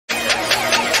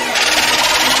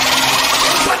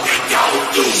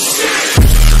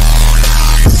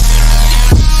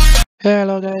Hey,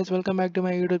 hello guys, welcome back to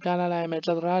my YouTube channel. I am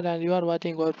Raj and you are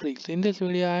watching Word Freaks. In this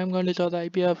video, I am going to show the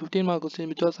IPA 15 mark question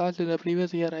which was asked in the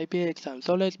previous year IPA exam.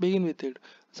 So let's begin with it.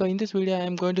 So in this video, I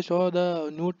am going to show the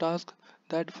new task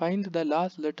that find the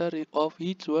last letter of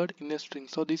each word in a string.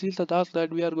 So this is the task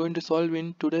that we are going to solve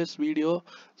in today's video.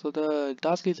 So the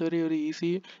task is very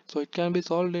easy. So it can be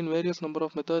solved in various number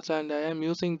of methods and I am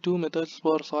using two methods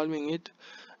for solving it.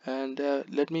 And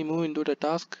let me move into the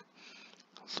task.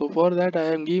 So for that I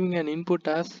am giving an input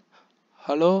as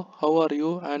hello, how are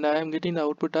you? And I am getting the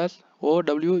output as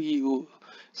oweu.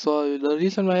 So the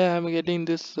reason why I am getting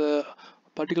this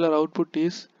particular output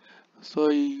is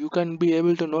so you can be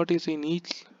able to notice in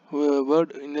each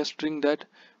word in a string that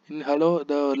in hello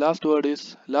the last word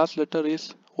is last letter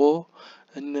is O,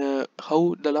 and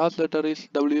how the last letter is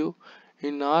W,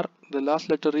 in R the last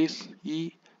letter is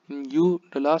E, in U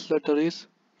the last letter is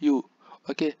U.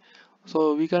 Okay,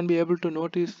 so we can be able to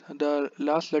notice the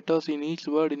last letters in each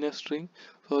word in a string.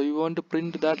 So you want to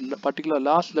print that particular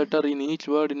last letter in each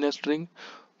word in a string.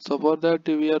 So for that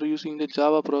we are using the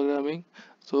Java programming.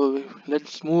 So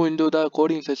let's move into the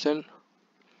coding session,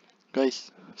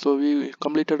 guys. So we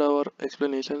completed our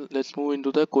explanation. Let's move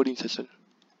into the coding session.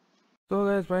 So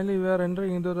guys, finally we are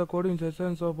entering into the coding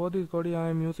session. So for this coding I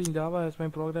am using Java as my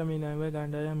programming language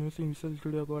and I am using Visual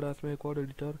Studio Code as my code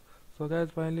editor. So guys,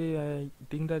 finally I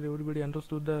think that everybody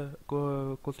understood the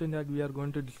question that we are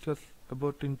going to discuss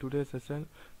about in today's session.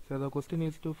 So the question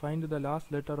is to find the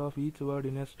last letter of each word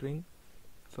in a string.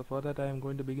 So for that I am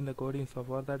going to begin the coding. So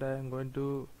for that I am going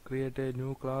to create a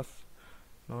new class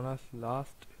known as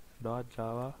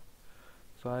last.java.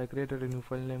 So I created a new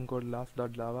file name called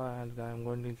last.java and I am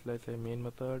going to initialize a main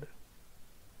method.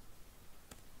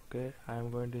 Okay, I am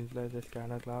going to initialize a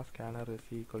scanner class. Scanner is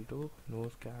equal to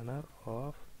new scanner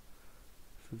of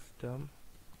system.in.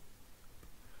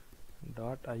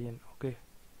 Okay,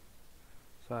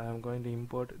 so I am going to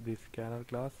import this scanner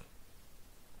class,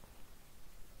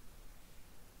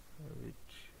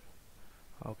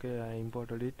 I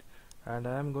imported it, and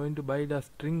I am going to buy the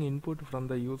string input from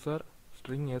the user.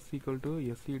 String s equal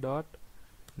to sc dot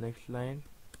next line,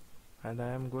 and I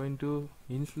am going to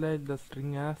initialize the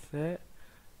string as a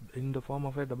in the form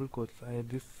of a double quotes.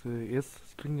 This s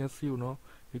string s, you know,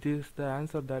 it is the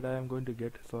answer that I am going to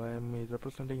get, so I am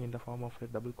representing in the form of a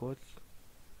double quotes.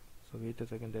 So wait a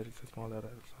second, there is a small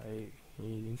error. So I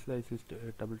initialize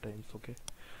it double times. Okay,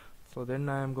 so then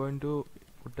I am going to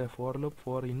put a for loop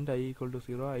for int I equal to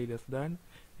 0, I less than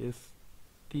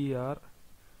str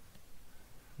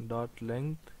dot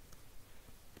length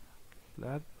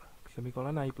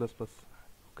semicolon I plus plus.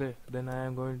 Okay, then I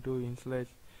am going to initialize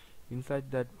inside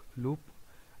that loop.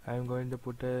 I am going to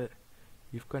put a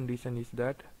if condition is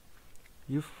that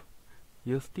if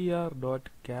str dot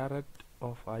caret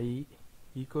of I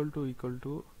equal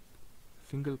to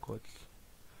single quotes.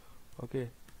 Okay,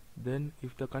 then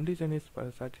if the condition is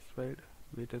satisfied,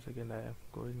 wait a second, I am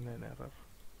going an error.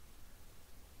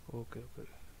 Okay,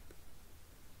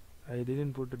 I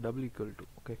didn't put a double equal to.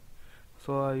 Okay,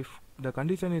 so if the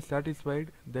condition is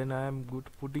satisfied, then I am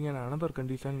putting in another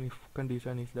condition. If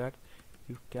condition is that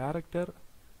if character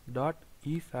dot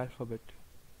is alphabet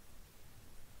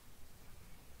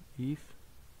is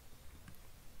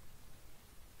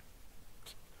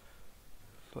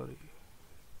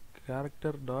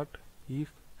character dot is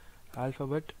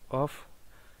alphabet of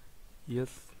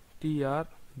str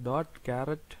dot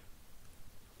caret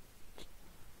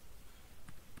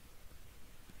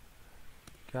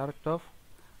of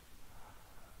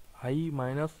I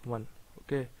minus 1.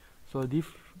 Okay, so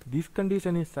this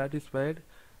condition is satisfied,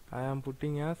 I am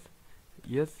putting as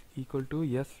s equal to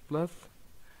s plus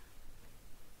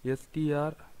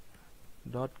str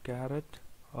dot caret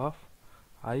of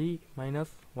I minus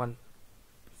 1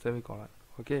 semicolon.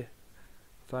 Okay,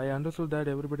 so I understood that,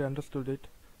 everybody understood it.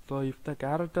 So if the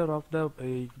character of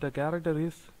if the character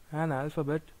is an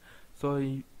alphabet, so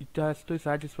it has to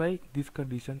satisfy this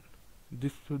condition.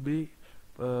 This will be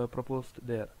proposed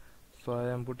there. So I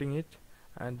am putting it,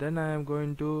 and then I am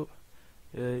going to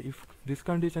if this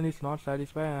condition is not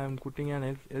satisfied, I am putting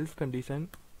an else condition,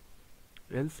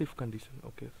 else if condition.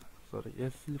 Okay, sorry,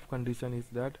 else if condition is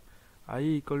that I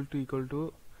equal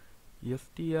to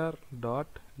str dot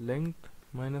length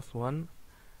minus 1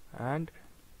 and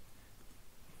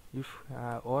if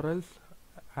or else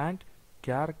and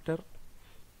character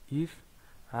is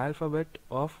alphabet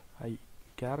of I.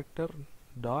 Character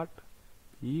dot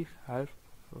is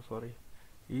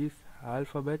is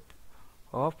alphabet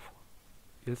of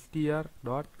str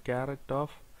dot caret of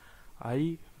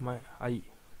I.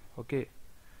 Okay,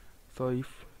 so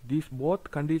if these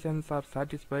both conditions are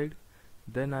satisfied,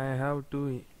 then I have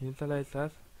to initialize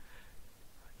as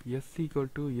s equal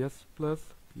to s plus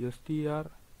str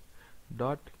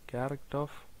dot character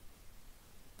of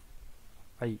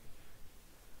I.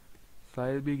 So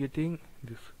I will be getting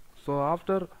this. So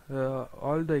after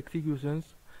all the executions,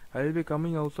 I will be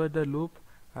coming outside the loop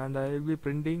and I will be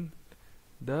printing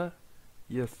the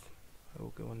yes.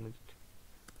 Okay, 1 minute.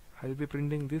 I will be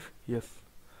printing this yes.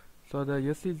 So the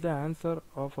yes is the answer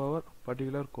of our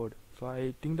particular code. So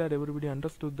I think that everybody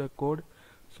understood the code.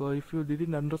 So if you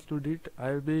didn't understood it,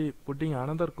 I will be putting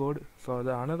another code. So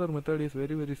the another method is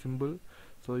very simple.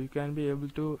 So you can be able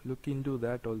to look into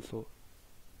that also.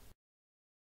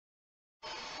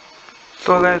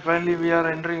 So guys, finally we are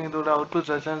entering into the output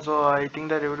session. So I think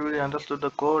that everybody understood the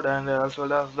code and as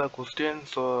well as the question.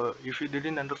 So if you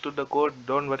didn't understood the code,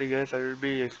 don't worry guys, I will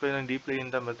be explaining deeply in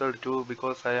the method 2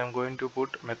 because I am going to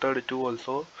put method 2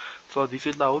 also. So this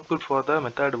is the output for the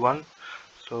method 1.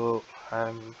 So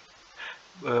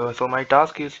so my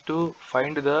task is to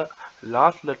find the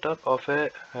last letter of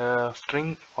a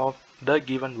string of the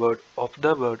given word of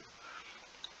the word.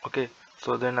 Okay,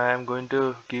 so then I am going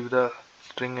to give the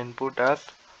string input as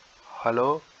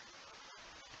hello,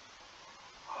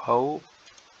 how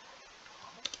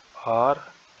are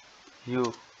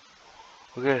you.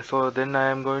 Okay, so then I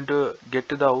am going to get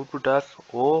the output as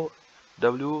O,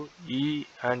 W, E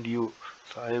and U.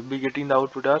 So I will be getting the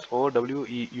output as O, W,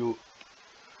 E, U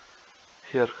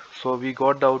here. So we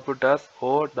got the output as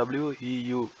O, W, E,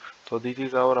 U. So this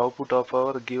is our output of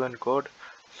our given code.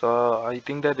 So I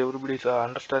think that everybody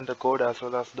understand the code as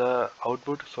well as the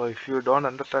output. So if you don't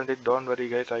understand it, don't worry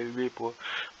guys, I will be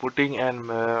putting an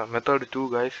method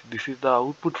 2 guys. This is the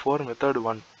output for method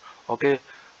 1. Okay,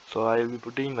 so I will be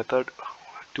putting method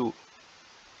 2.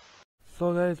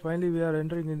 So guys, finally we are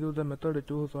entering into the method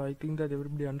 2. So I think that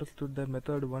everybody understood the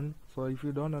method 1. So if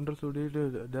you don't understood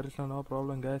it, there is no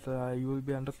problem guys. You will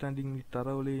be understanding it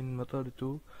thoroughly in method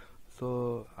 2.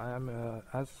 So I am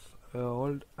as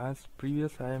old as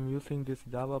previous, I am using this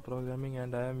Java programming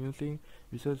and I am using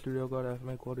Visual Studio Code as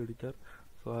my code editor.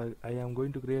 So I am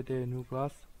going to create a new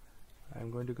class. I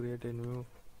am going to create a new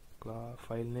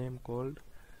file name called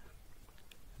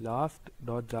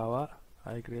last.java.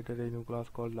 I created a new class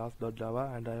called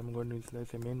last.java and I am going to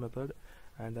initialize a main method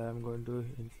and I am going to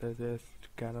initialize a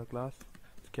scanner class.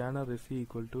 Scanner is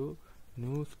equal to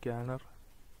new scanner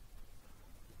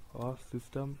of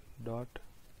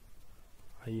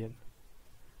system.in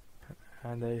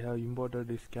and I have imported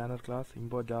this scanner class,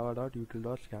 import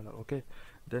java.util.scanner. Okay,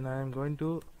 then I am going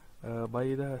to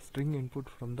buy the string input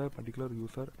from the particular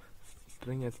user,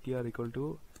 string str equal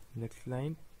to next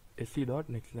line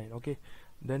sc.nextLine. Okay,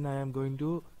 then I am going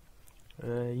to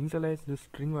initialize this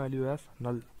string value as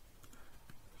null.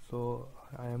 So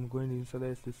I am going to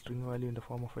initialize this string value in the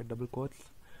form of a double quotes.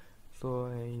 So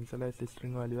I initialize this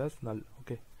string value as null.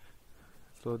 Okay,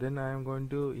 so then I am going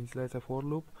to initialize a for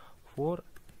loop. For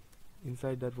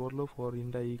inside that for loop, for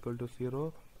int I equal to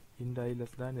 0, int I less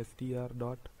than str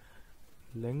dot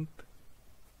length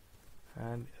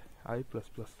and I plus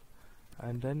plus.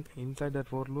 And then inside that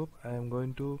for loop I am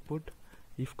going to put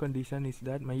if condition is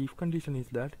that my if condition is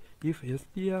that if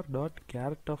str dot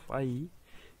caret of I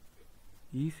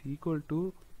is equal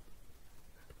to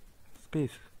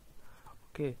space.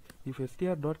 Okay, if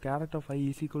str dot caret of I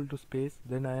is equal to space,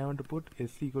 then I want to put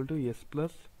s equal to s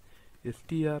plus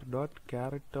str dot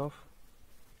caret of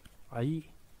I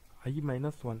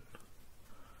minus 1.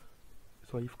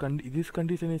 So if this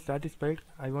condition is satisfied,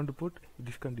 I want to put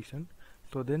this condition.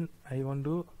 So then I want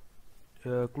to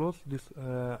close this.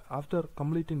 After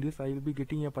completing this, I will be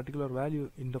getting a particular value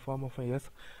in the form of a s,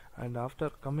 and after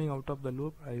coming out of the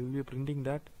loop I will be printing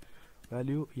that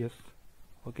value s.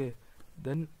 Okay,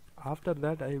 then after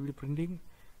that I will be printing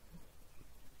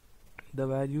the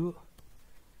value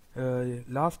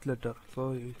last letter.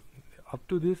 So up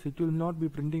to this it will not be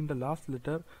printing the last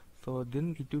letter, so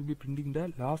then it will be printing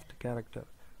the last character.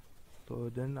 So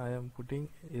then I am putting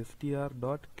str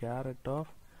dot caret of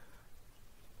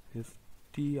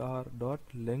str dot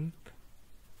length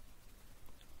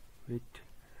with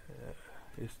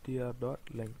str dot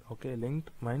length. Okay, length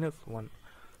minus 1.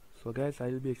 So guys, I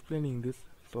will be explaining this.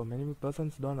 So many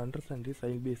persons don't understand this, I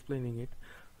will be explaining it.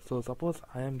 So suppose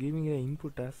I am giving a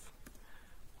input as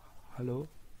hello,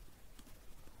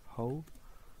 how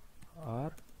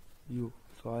are you.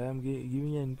 So I am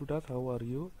giving an input as how are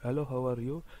you, hello, how are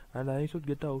you, and I should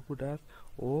get the output as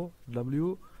O,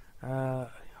 W,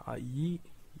 E,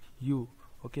 U.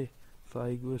 Okay, so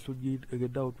I should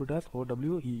get the output as O,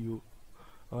 W, E, U.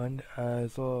 And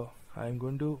so I am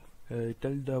going to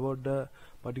tell about the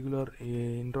particular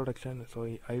introduction. So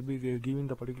I will be giving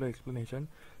the particular explanation.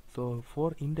 So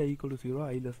for int I equal to 0,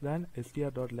 I less than str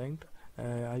dot length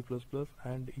I plus plus,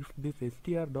 and if this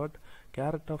str dot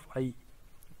caret of I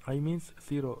means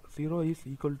 0 is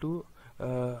equal to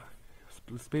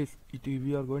space,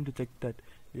 we are going to check that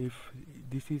if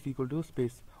this is equal to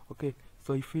space. Okay,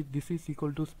 so if this is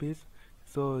equal to space,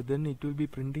 so then it will be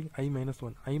printing I minus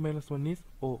 1. I minus 1 is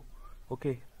O.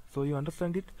 Okay, so you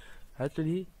understand it.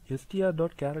 Actually, str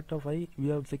dot caret of I,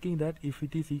 we are checking that if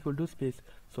it is equal to space.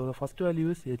 So the first value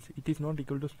is h, it is not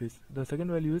equal to space. The second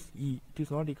value is e, it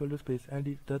is not equal to space,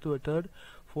 and the third,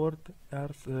 fourth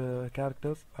are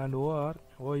characters, and o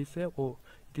is a o,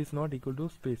 it is not equal to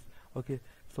space. Okay,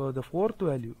 so the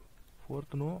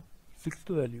sixth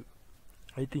value,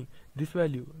 I think this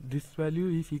value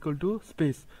is equal to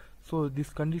space. So this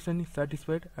condition is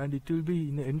satisfied, and it will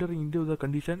be entering into the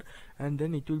condition, and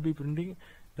then it will be printing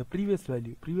the previous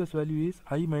value. Previous value is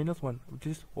I minus 1, which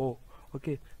is O.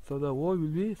 Okay, so the O will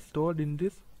be stored in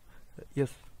this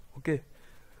yes. Okay,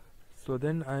 so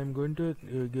then I am going to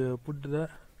put the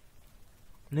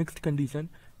next condition.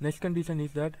 Next condition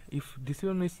is that if this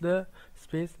one is the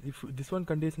space, if this one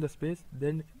contains the space,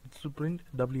 then it should print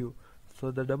W.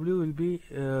 So the W will be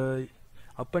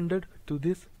appended to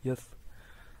this yes.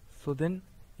 So then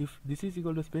if this is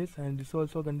equal to space and this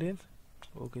also contains,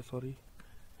 okay, sorry,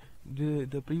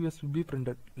 the previous will be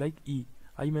printed like E.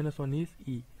 I minus 1 is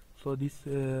E. So this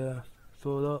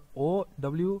so the O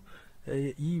W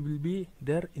E will be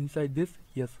there inside this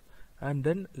yes. And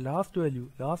then last value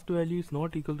is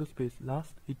not equal to space.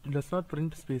 It does not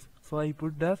print space, so I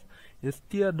put as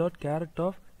str dot caret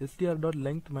of str dot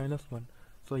length minus 1.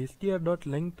 So str dot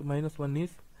length minus 1 is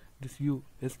this u.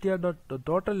 Str dot the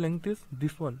total length is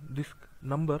this one, this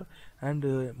number, and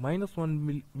minus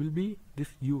 1 will be this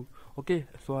u. Okay,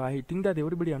 so I think that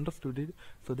everybody understood it.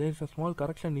 So there is a small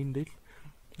correction in this.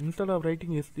 Instead of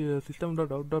writing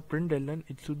system.out.println,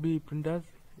 it should be print as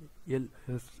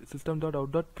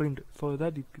system.out.print, so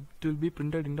that it will be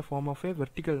printed in the form of a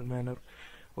vertical manner.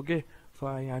 Okay, so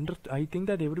I think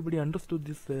that everybody understood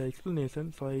this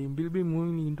explanation. So I will be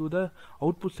moving into the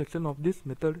output section of this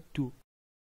method too.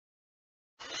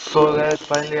 So guys,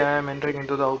 finally I am entering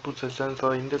into the output session.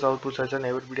 So in this output session,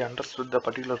 everybody understood the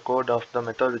particular code of the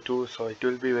method too, so it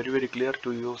will be very clear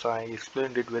to you. So I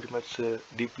explained it very much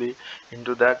deeply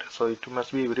into that, so it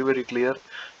must be very clear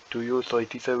to you. So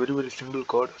it is a very simple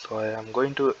code. So I am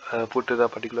going to put the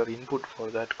particular input for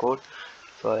that code.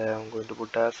 So I am going to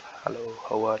put as hello,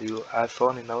 how are you, as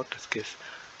shown in our test case.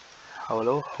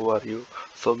 Hello, how are you?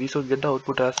 So we should get the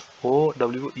output as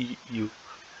OWEU.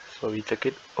 So we check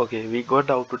it. Okay, we got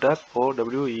the output as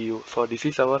OWEU. So this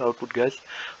is our output, guys.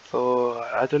 So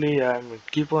actually I am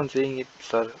keep on saying it,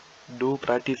 sir, do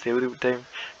practice every time,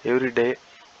 every day,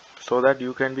 so that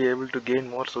you can be able to gain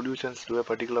more solutions to a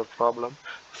particular problem.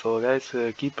 So guys,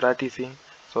 keep practicing.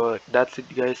 So that's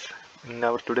it, guys, in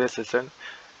our today's session.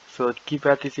 So keep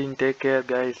practicing. Take care,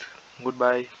 guys.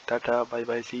 Goodbye, tata, bye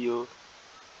bye, see you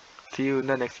in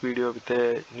the next video with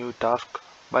a new task.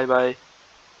 Bye bye.